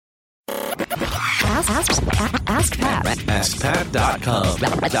Ask Pat. AskPat.com.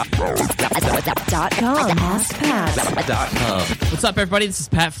 AskPat.com. What's up, everybody? This is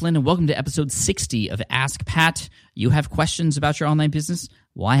Pat Flynn, and welcome to episode 60 of Ask Pat. You have questions about your online business?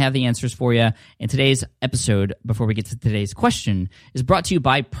 Well, I have the answers for you. And today's episode, before we get to today's question, is brought to you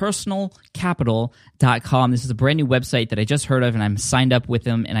by PersonalCapital.com. This is a brand new website that I just heard of, and I'm signed up with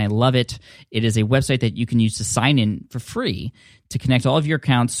them, and I love it. It is a website that you can use to sign in for free to connect all of your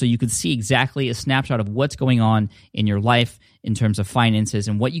accounts so you can see exactly a snapshot of what's going on in your life in terms of finances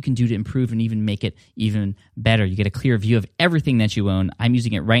and what you can do to improve and even make it even better. You get a clear view of everything that you own. I'm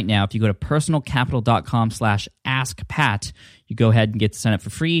using it right now. If you go to personalcapital.com/askpat, you go ahead and get to sign up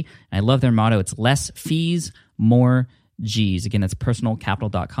for free. And I love their motto. It's less fees, more G's. Again, that's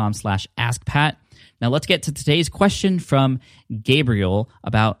personalcapital.com/askpat. Now let's get to today's question from Gabriel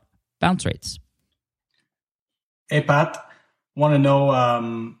about bounce rates. Hey, Pat. Want to know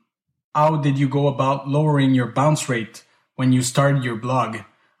how did you go about lowering your bounce rate when you started your blog?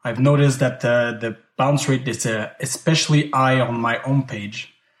 I've noticed that the bounce rate is especially high on my homepage.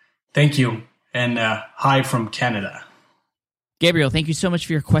 Thank you, and hi from Canada. Gabriel, thank you so much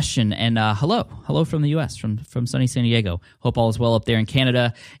for your question, and hello from the U.S., from sunny San Diego. Hope all is well up there in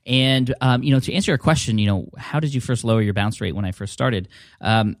Canada. And to answer your question, how did you first lower your bounce rate when I first started?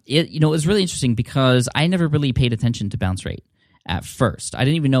 It was really interesting because I never really paid attention to bounce rate at first. I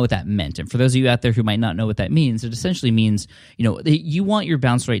didn't even know what that meant. And for those of you out there who might not know what that means, it essentially means, you want your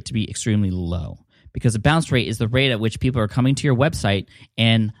bounce rate to be extremely low, because a bounce rate is the rate at which people are coming to your website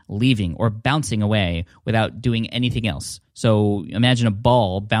and leaving or bouncing away without doing anything else. So imagine a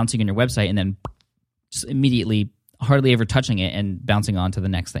ball bouncing on your website and then just immediately hardly ever touching it and bouncing on to the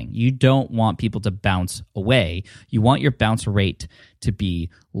next thing. You don't want people to bounce away. You want your bounce rate to be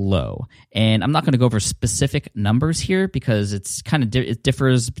low. And I'm not going to go over specific numbers here because it's kind of it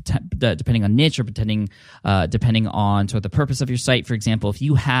differs depending on niche or depending on sort of the purpose of your site. For example, if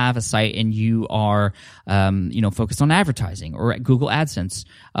you have a site and you are focused on advertising or Google AdSense,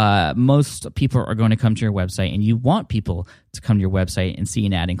 most people are going to come to your website, and you want people to come to your website and see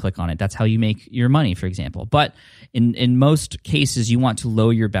an ad and click on it. That's how you make your money, for example. But in most cases, you want to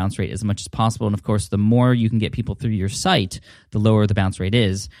lower your bounce rate as much as possible. And of course, the more you can get people through your site, the lower the bounce rate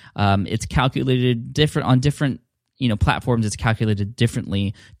is. It's calculated different on different platforms. It's calculated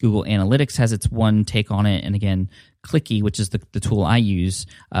differently. Google Analytics has its one take on it, and again, Clicky, which is the tool I use,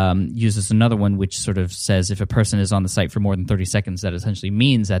 uses another one which sort of says if a person is on the site for more than 30 seconds, that essentially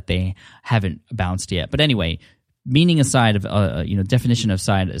means that they haven't bounced yet. But anyway, meaning aside of definition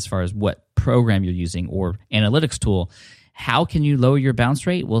aside, as far as what program you're using or analytics tool, how can you lower your bounce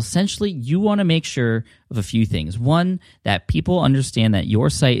rate? Well, essentially, you want to make sure of a few things. One, that people understand that your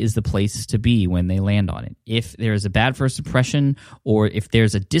site is the place to be when they land on it. If there is a bad first impression, or if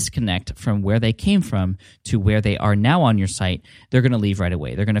there's a disconnect from where they came from to where they are now on your site, they're going to leave right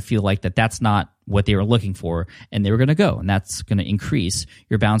away. They're going to feel like that's not what they were looking for, and they were going to go, and that's going to increase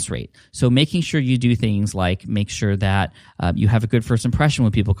your bounce rate. So making sure you do things like make sure that you have a good first impression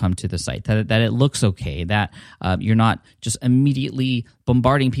when people come to the site, that it looks okay, that you're not just immediately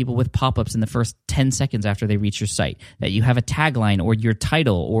bombarding people with pop-ups in the first 10 seconds after they reach your site, that you have a tagline or your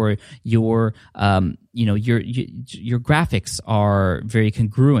title or your graphics are very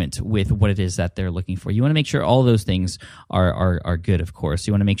congruent with what it is that they're looking for. You want to make sure all those things are good, of course.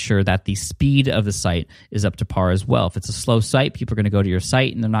 You want to make sure that the speed of the site is up to par as well. If it's a slow site, people are going to go to your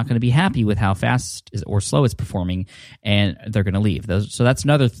site and they're not going to be happy with how fast or slow it's performing, and they're going to leave. So that's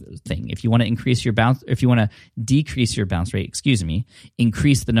another thing. If you want to increase your bounce, if you want to decrease your bounce rate,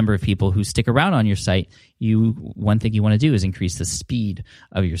 increase the number of people who stick around on your site, one thing you want to do is increase the speed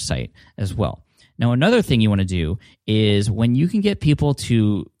of your site as well. Now, another thing you want to do is when you can get people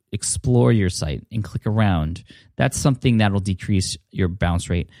to explore your site and click around, that's something that will decrease your bounce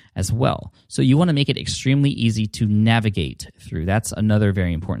rate as well. So you want to make it extremely easy to navigate through. That's another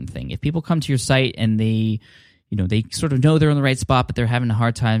very important thing. If people come to your site and they sort of know they're in the right spot, but they're having a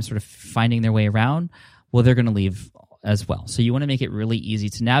hard time sort of finding their way around, well, they're going to leave as well. So you want to make it really easy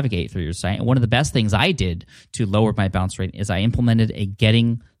to navigate through your site. And one of the best things I did to lower my bounce rate is I implemented a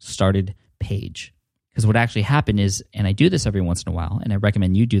getting started page. Because what actually happened is, and I do this every once in a while, and I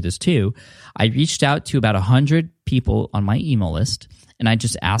recommend you do this too, I reached out to about 100 people on my email list, and I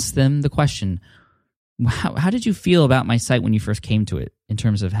just asked them the question, how did you feel about my site when you first came to it in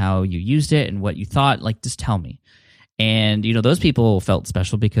terms of how you used it and what you thought? Like, just tell me. And, those people felt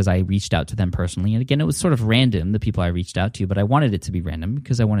special because I reached out to them personally. And again, it was sort of random, the people I reached out to, but I wanted it to be random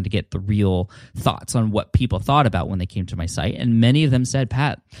because I wanted to get the real thoughts on what people thought about when they came to my site. And many of them said,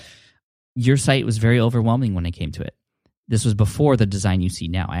 Pat, your site was very overwhelming when I came to it. This was before the design you see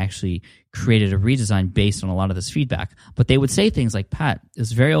now. I actually created a redesign based on a lot of this feedback. But they would say things like, Pat, it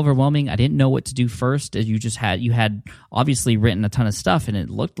was very overwhelming. I didn't know what to do first. You had obviously written a ton of stuff and it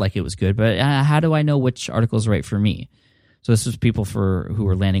looked like it was good, but how do I know which article is right for me? So this was people who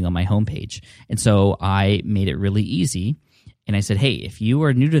were landing on my homepage. And so I made it really easy. And I said, hey, if you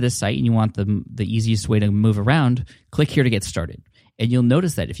are new to this site and you want the easiest way to move around, click here to get started. And you'll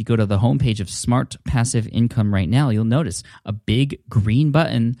notice that if you go to the homepage of Smart Passive Income right now, you'll notice a big green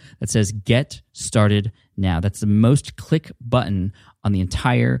button that says Get Started Now. That's the most click button on the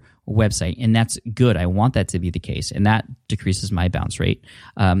entire website, and that's good. I want that to be the case, and that decreases my bounce rate,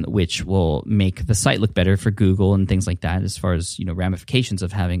 which will make the site look better for Google and things like that as far as ramifications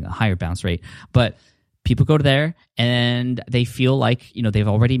of having a higher bounce rate. But people go to there and they feel like they've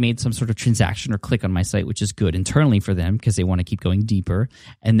already made some sort of transaction or click on my site, which is good internally for them because they want to keep going deeper.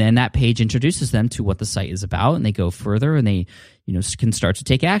 And then that page introduces them to what the site is about, and they go further and they can start to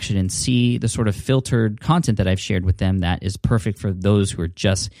take action and see the sort of filtered content that I've shared with them that is perfect for those who are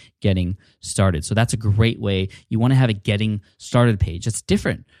just getting started. So that's a great way. You want to have a getting started page. It's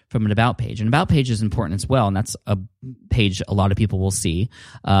different from an about page. An about page is important as well, and that's a page a lot of people will see.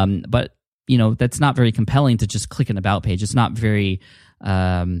 But that's not very compelling to just click an about page. It's not very,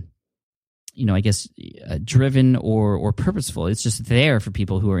 driven or purposeful. It's just there for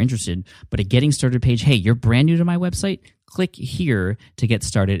people who are interested. But a getting started page, hey, you're brand new to my website, click here to get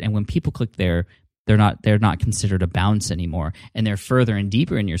started. And when people click there, they're not considered a bounce anymore, and they're further and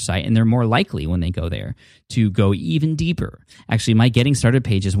deeper in your site, and they're more likely when they go there to go even deeper. Actually, my Getting Started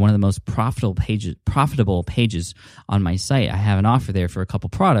page is one of the most profitable pages on my site. I have an offer there for a couple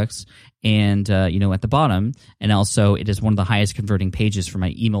products, and at the bottom, and also it is one of the highest converting pages for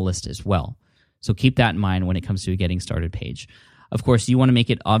my email list as well. So keep that in mind when it comes to a Getting Started page. Of course, you want to make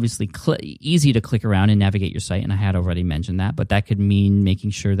it obviously easy to click around and navigate your site, and I had already mentioned that, but that could mean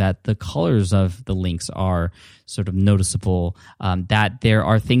making sure that the colors of the links are sort of noticeable, that there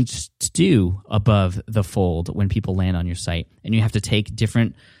are things to do above the fold when people land on your site, and you have to take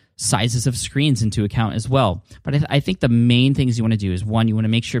different sizes of screens into account as well. But I think the main things you want to do is, one, you want to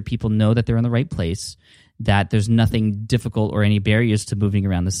make sure people know that they're in the right place, that there's nothing difficult or any barriers to moving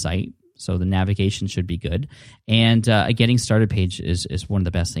around the site. So the navigation should be good. And a Getting Started page is one of the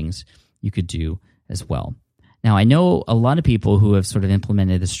best things you could do as well. Now, I know a lot of people who have sort of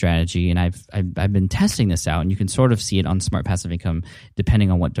implemented this strategy, and I've been testing this out, and you can sort of see it on Smart Passive Income depending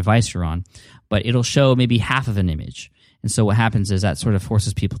on what device you're on, but it'll show maybe half of an image. And so what happens is that sort of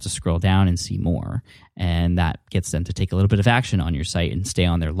forces people to scroll down and see more, and that gets them to take a little bit of action on your site and stay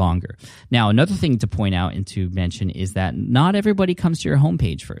on there longer. Now, another thing to point out and to mention is that not everybody comes to your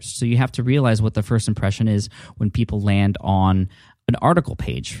homepage first. So you have to realize what the first impression is when people land on an article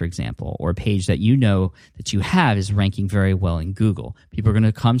page, for example, or a page that that you have is ranking very well in Google. People are going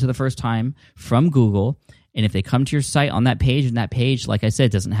to come to the first time from Google, and if they come to your site on that page, and that page, like I said,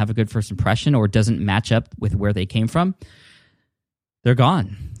 doesn't have a good first impression or doesn't match up with where they came from, they're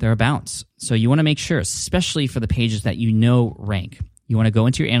gone. They're a bounce. So you want to make sure, especially for the pages that rank, you want to go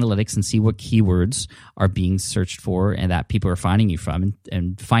into your analytics and see what keywords are being searched for and that people are finding you from,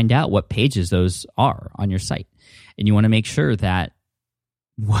 and find out what pages those are on your site. And you want to make sure that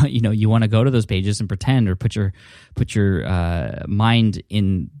you want to go to those pages and pretend, or put your mind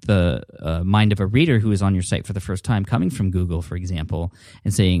in the mind of a reader who is on your site for the first time, coming from Google, for example,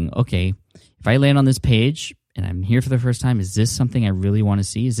 and saying, okay, if I land on this page and I'm here for the first time, is this something I really want to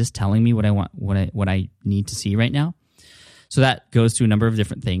see? Is this telling me what I want, what I need to see right now? So that goes to a number of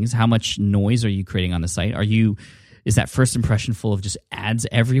different things. How much noise are you creating on the site? Is that first impression full of just ads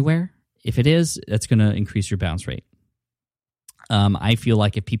everywhere? If it is, that's going to increase your bounce rate. I feel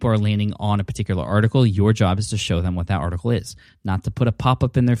like if people are landing on a particular article, your job is to show them what that article is, not to put a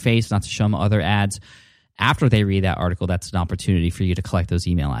pop-up in their face, not to show them other ads. After they read that article, that's an opportunity for you to collect those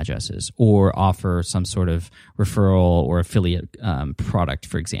email addresses or offer some sort of referral or affiliate product,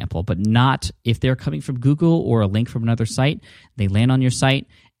 for example, but not if they're coming from Google or a link from another site, they land on your site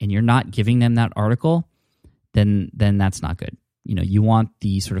and you're not giving them that article, then that's not good. You want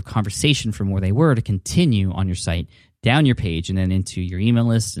the sort of conversation from where they were to continue on your site, down your page, and then into your email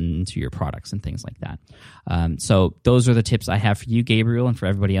list and into your products and things like that. So those are the tips I have for you, Gabriel, and for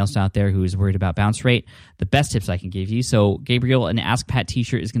everybody else out there who is worried about bounce rate. The best tips I can give you. So, Gabriel, an Ask Pat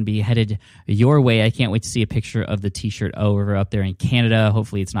t-shirt is going to be headed your way. I can't wait to see a picture of the t-shirt over up there in Canada.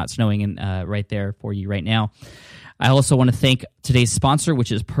 Hopefully it's not snowing right there for you right now. I also want to thank today's sponsor,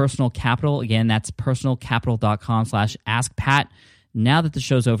 which is Personal Capital. Again, that's personalcapital.com/AskPat. now that the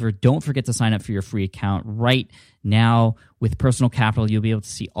show's over, don't forget to sign up for your free account right now. With Personal Capital, you'll be able to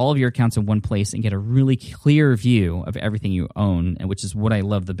see all of your accounts in one place and get a really clear view of everything you own, and which is what I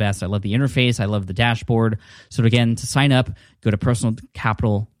love the best. I love the interface. I love the dashboard. So again, to sign up, go to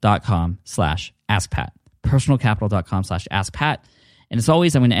personalcapital.com/askpat. personalcapital.com/askpat. And as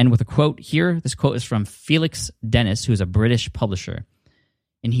always, I'm going to end with a quote here. This quote is from Felix Dennis, who is a British publisher.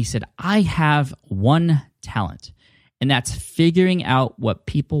 And he said, "I have one talent, and that's figuring out what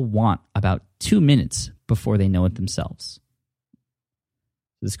people want about 2 minutes before they know it themselves."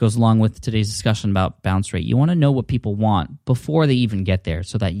 This goes along with today's discussion about bounce rate. You want to know what people want before they even get there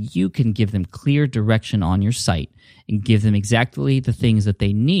so that you can give them clear direction on your site and give them exactly the things that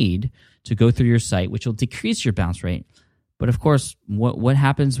they need to go through your site, which will decrease your bounce rate. But of course, what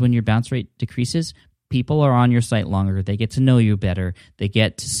happens when your bounce rate decreases? People are on your site longer. They get to know you better. They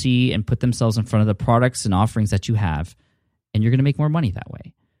get to see and put themselves in front of the products and offerings that you have, and you're going to make more money that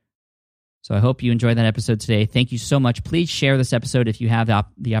way. So I hope you enjoyed that episode today. Thank you so much. Please share this episode if you have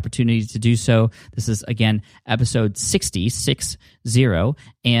the opportunity to do so. This is, again, episode 60,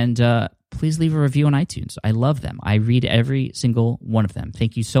 and please leave a review on iTunes. I love them. I read every single one of them.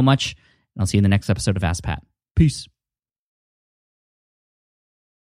 Thank you so much, and I'll see you in the next episode of Ask Pat. Peace.